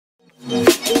Hai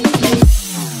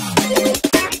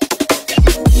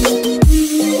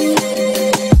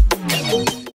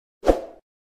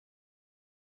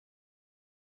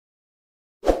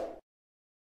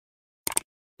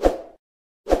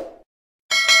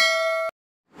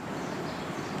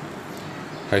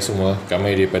semua,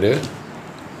 kami daripada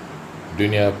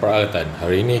Dunia Peralatan.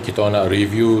 Hari ini kita nak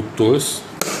review tools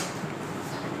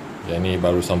yang ni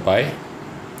baru sampai,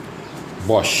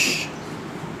 Bosch.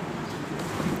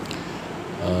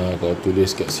 Kalau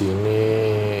tulis kat sini,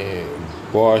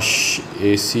 Bosch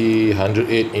AC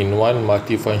 108 in 1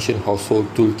 multifunction household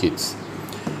toolkits.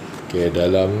 Okay,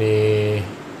 dalam ni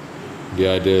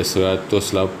dia ada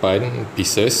 108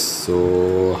 pieces, so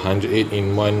 108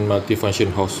 in 1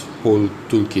 multifunction household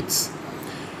toolkits.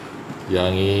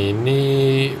 Yang ini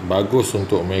bagus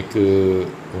untuk mereka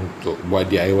untuk buat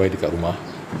DIY dekat rumah.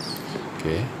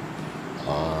 Okay.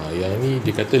 Yang ni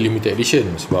dia kata limited edition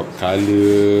sebab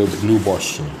color blue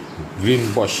Bosch ni, green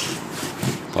Bosch.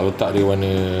 Kalau tak dia warna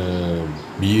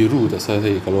biru tak salah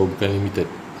saya kalau bukan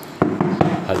limited.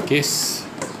 Hard case,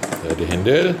 ada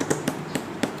handle.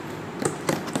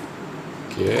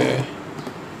 Okay,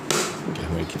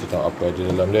 mari kita tahu apa ada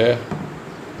dalam dia.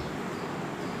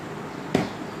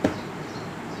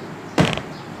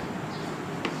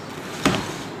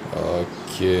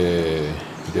 Okay,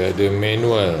 dia ada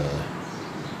manual,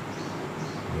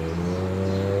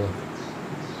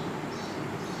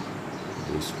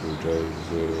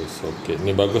 screwdriver, soket.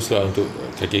 Ni baguslah untuk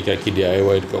kaki-kaki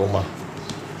DIY dekat rumah.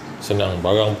 Senang,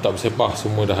 barang tak bersepah,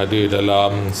 semua dah ada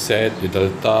dalam set, dia dah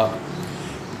letak.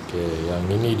 Okay, yang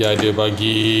ini dia ada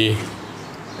bagi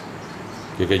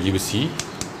gergaji besi.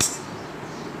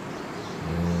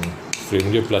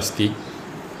 Frame dia plastik.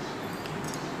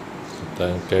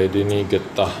 Tangkai dia ni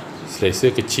getah slicer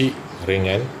kecil,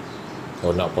 ringan.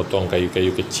 Kalau nak potong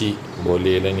kayu-kayu kecil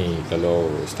boleh lah ni. Kalau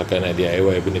setakat nak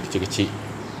DIY benda kecil-kecil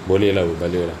boleh lah,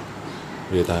 bala lah,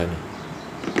 dia tahan ni.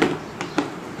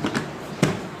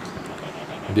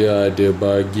 Dia ada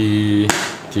bagi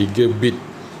 3 bit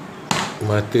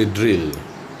mata drill.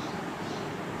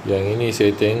 Yang ini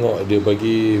saya tengok dia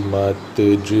bagi mata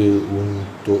drill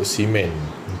untuk simen,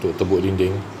 untuk tebuk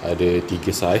dinding. Ada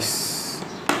 3 saiz.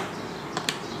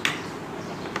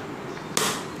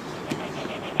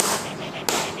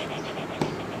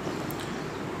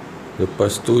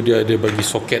 Lepas tu dia ada bagi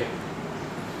soket,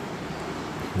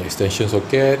 extension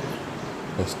soket.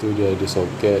 Lepas tu dia ada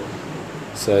soket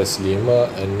saiz 5,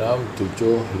 6,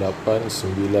 7, 8,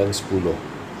 9, 10.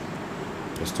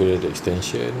 Lepas tu dia ada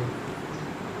extension.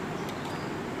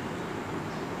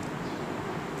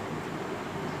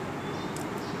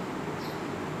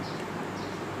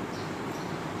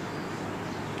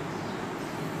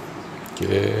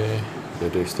 Okay, dia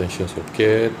ada extension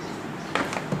soket.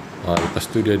 Lepas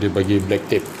tu dia ada bagi black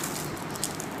tape.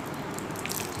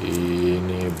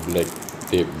 Ini black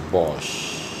tape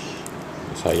Bosch.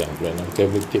 Sayang pula nak pakai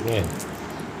black tape ni kan.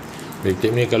 Black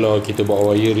tape ni kalau kita buat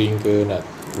wiring ke, nak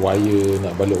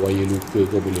balut wire luka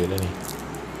ke, boleh lah ni.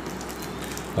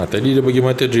 Tadi dia bagi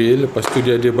mata drill. Lepas tu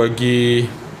dia ada bagi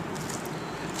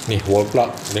ni wall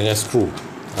plug dengan screw.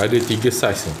 Ada 3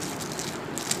 saiz ni.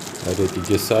 Ada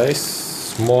 3 saiz,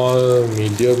 small,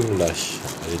 medium, large.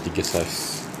 Ada 3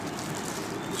 saiz.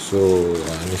 So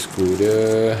ni skru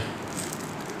dia.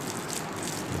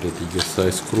 Ada 3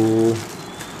 saiz skru.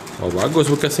 Bagus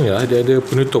bekas ni lah. Dia ada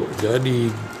penutup, jadi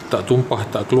tak tumpah,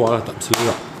 tak keluar lah, tak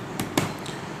berserak.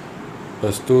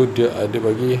 Lepas tu dia ada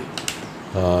bagi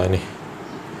ni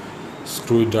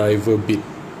screwdriver bit.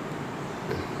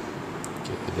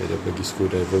 Okay, dia ada bagi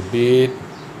screwdriver bit.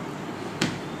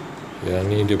 Yang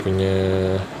ni dia punya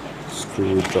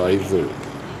screwdriver.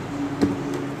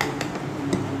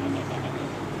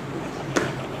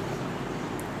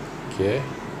 Okay.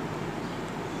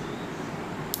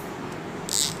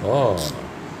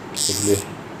 Kita boleh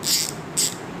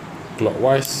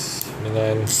clockwise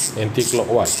dengan anti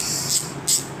clockwise.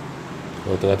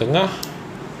 Kalau tengah-tengah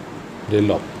dia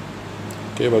lock.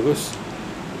 Okay, bagus.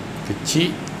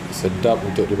 Kecil, sedap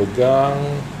untuk dipegang.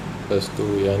 Lepas tu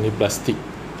yang ni plastik,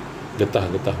 getah,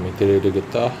 material dia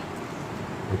getah.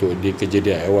 Untuk dia kerja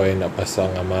DIY, nak pasang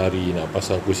almari, nak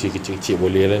pasang kursi kecil-kecil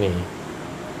boleh lah ni.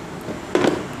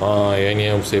 Yang ni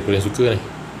yang saya paling suka ni,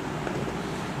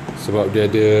 sebab dia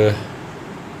ada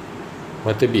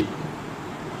mata bit.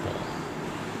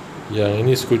 Yang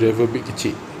ini screwdriver bit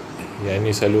kecil. Yang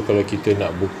ni selalu kalau kita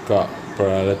nak buka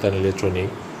peralatan elektronik,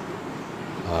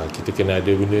 kita kena ada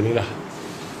benda ni lah.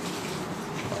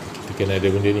 Kita kena ada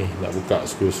benda ni. Nak buka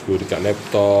skru-skru dekat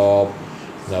laptop,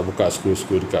 nak buka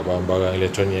skru-skru dekat barang-barang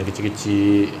elektronik yang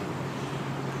kecil-kecil.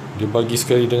 Dia bagi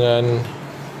sekali dengan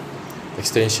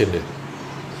extension dia.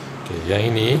 Okey, yang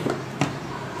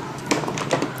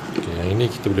ini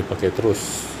kita boleh pakai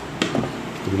terus.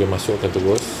 Kita boleh masukkan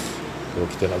terus kalau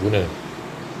kita nak guna.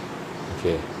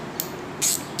 Okey.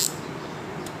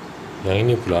 Yang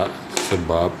ini pula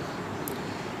sebab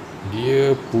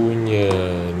dia punya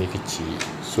ni kecil,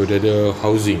 so dia ada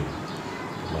housing.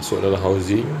 Masuk dalam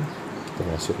housing, kita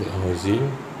masuk dalam housing,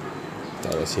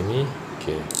 letak kat sini.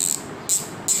 Okey,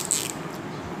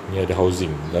 ni ada housing,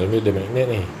 dalam ni ada magnet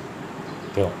ni,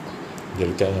 tengok dia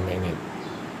lekat dengan magnet.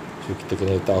 So kita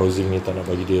kena letak housing ni, tak nak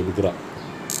bagi dia bergerak.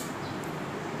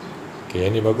 Okey,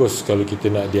 yang ni bagus kalau kita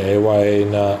nak DIY,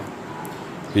 nak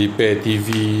repair TV,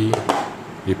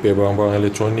 repair barang-barang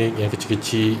elektronik yang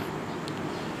kecil-kecil.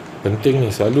 Penting ni,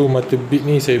 selalu mata bit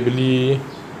ni saya beli,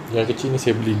 yang kecil ni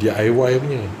saya beli DIY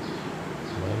punya.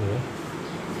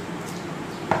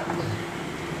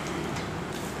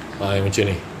 Mana yang macam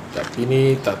ni. Tapi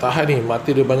ni tak tahan ni, mata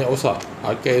dia banyak rosak.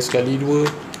 Pakai sekali dua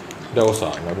dah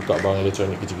rosak, nak buka barang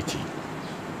elektronik kecil-kecil.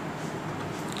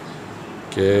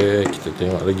 Okey, kita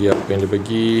tengok lagi apa yang dia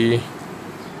bagi.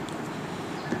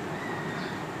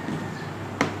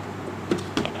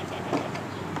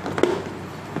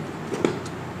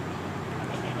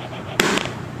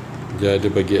 Dia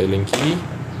ada bagi Allen key,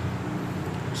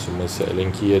 semua set Allen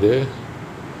key ada.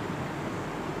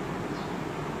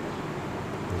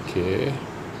 Okey,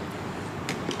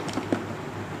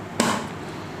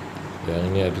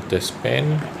 yang ni ada test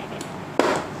pen.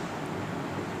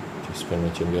 Test pen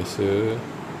macam biasa.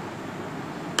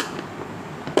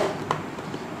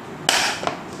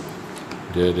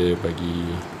 Dia ada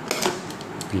bagi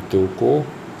pita ukur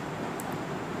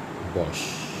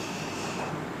Bosch.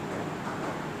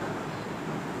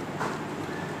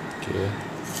 Okey,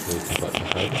 saya tempat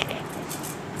tahan.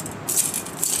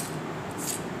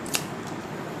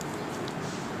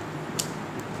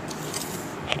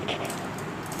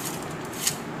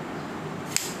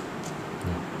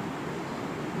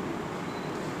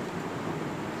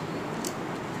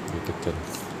 Dia tekan.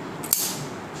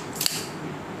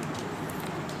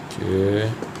 Okey,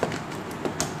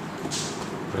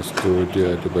 lepas tu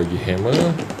dia ada bagi hammer.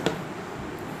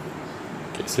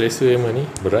 Okey, selesa hammer ni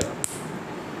berat,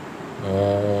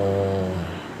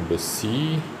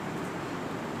 besi,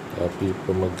 tapi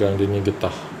pemegang dia ni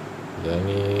getah. Yang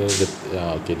ni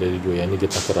okey, dia ada dua. Yang ni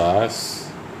getah keras,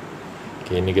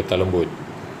 okey, ini getah lembut.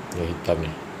 Yang hitam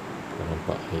ni, kau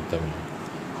nampak yang hitam ni,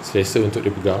 selesa untuk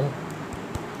dipegang.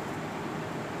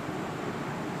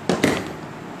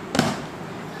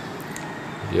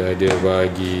 Dia ada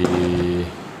bagi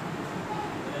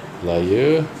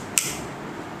plier.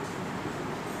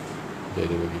 Dia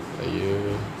ada bagi plier.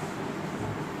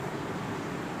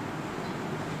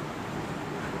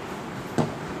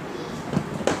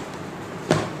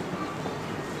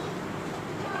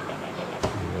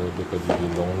 Dia bagi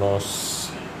long nose.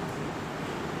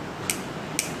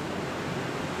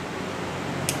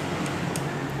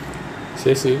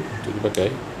 Selesa untuk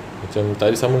dipakai. Macam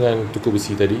tadi sama dengan tukur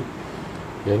besi tadi.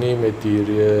 Yang ni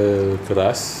material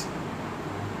keras,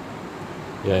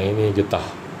 yang ini getah.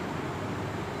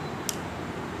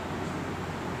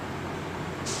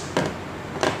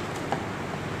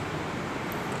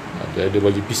 Dia ada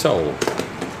bagi pisau.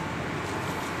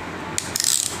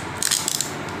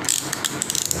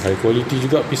 High quality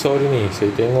juga pisau dia ni.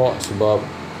 Saya tengok sebab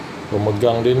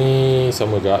pemegang dia ni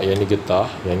sama gak. Yang ni getah,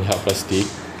 yang ni hard plastik.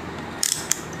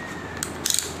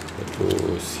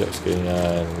 Siap sekali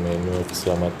dengan manual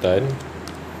keselamatan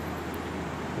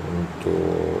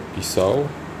untuk pisau.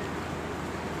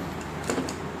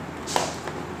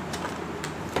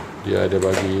 Dia ada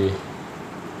bagi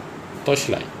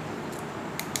torchlight.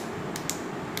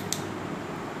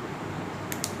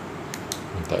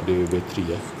 Tak ada bateri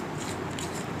ya.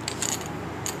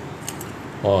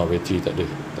 Oh, bateri tak ada.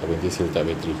 Tak berhenti saya letak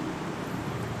bateri.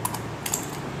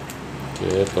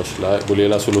 Okay, torchlight.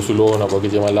 Bolehlah suluh-suluh nak buat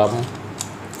kerja malam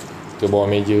ke bawah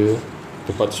meja,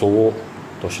 tempat sorok.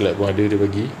 Torchlight pun ada dia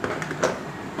bagi.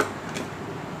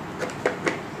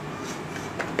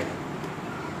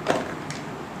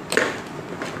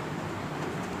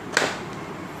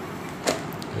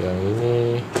 Yang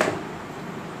ini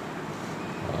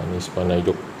ni spana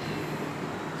hidup.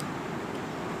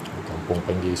 Kampung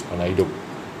panggil spana hidup.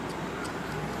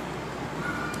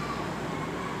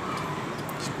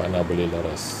 Spana boleh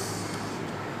laras.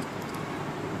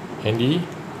 Handy.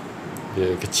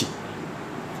 Dia kecil.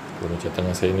 Kalau macam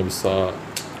tangan saya ni besar,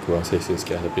 kurang selesa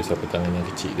sikit. Tapi siapa tangan yang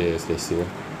kecil dia selesa.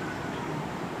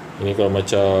 Ini kalau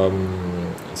macam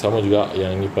sama juga,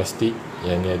 yang ni plastik,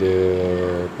 yang ni ada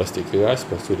plastik keras,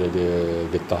 lepas tu dia ada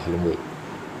getah lembut.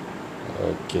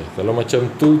 Okey, kalau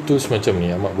macam tools macam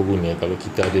ni amat berguna kalau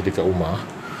kita ada dekat rumah.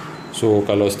 So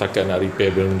kalau setakat nak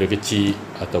repair benda kecil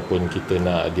ataupun kita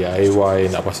nak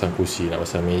DIY, nak pasang kursi, nak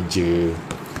pasang meja,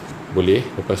 boleh.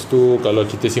 Lepas tu kalau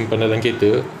kita simpan dalam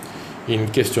kereta,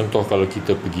 in case contoh kalau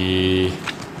kita pergi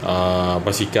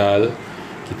basikal,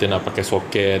 kita nak pakai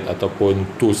soket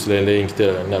ataupun tools lain-lain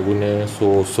kita nak guna,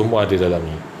 so semua ada dalam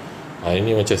ni.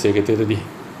 Ini macam saya kata tadi,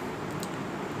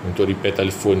 untuk repair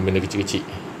telefon, benda kecil-kecil.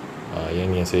 Yang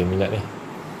ni yang saya minat ni.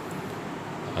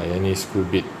 Yang ni screw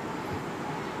bit.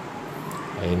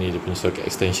 Ini dia punya socket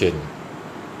extension.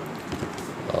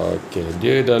 Okey,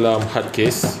 dia dalam hard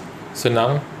case,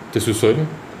 senang tersusun,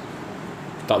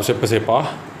 tak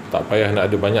bersepah-sepah, tak payah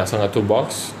nak ada banyak sangat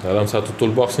toolbox. Dalam satu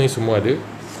toolbox ni semua ada,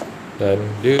 dan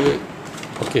dia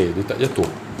okey, dia tak jatuh.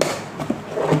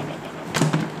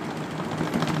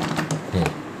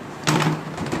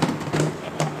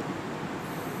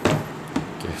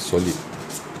 Okey, solid.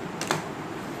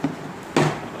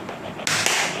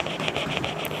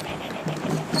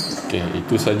 Okay,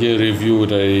 itu saja review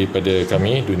daripada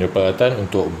kami, Dunia Peralatan,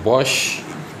 untuk Bosch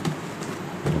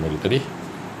tadi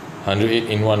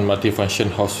 108 in 1 multifunction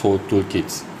household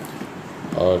toolkits.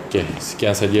 Okey,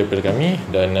 sekian saja daripada kami,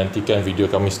 dan nantikan video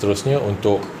kami seterusnya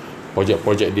untuk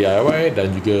projek-projek DIY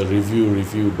dan juga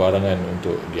review-review barangan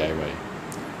untuk DIY.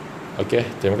 Okey,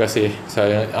 terima kasih.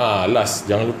 Saya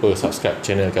last, jangan lupa subscribe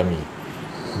channel kami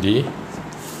di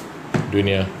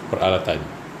Dunia Peralatan.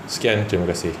 Sekian, terima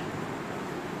kasih.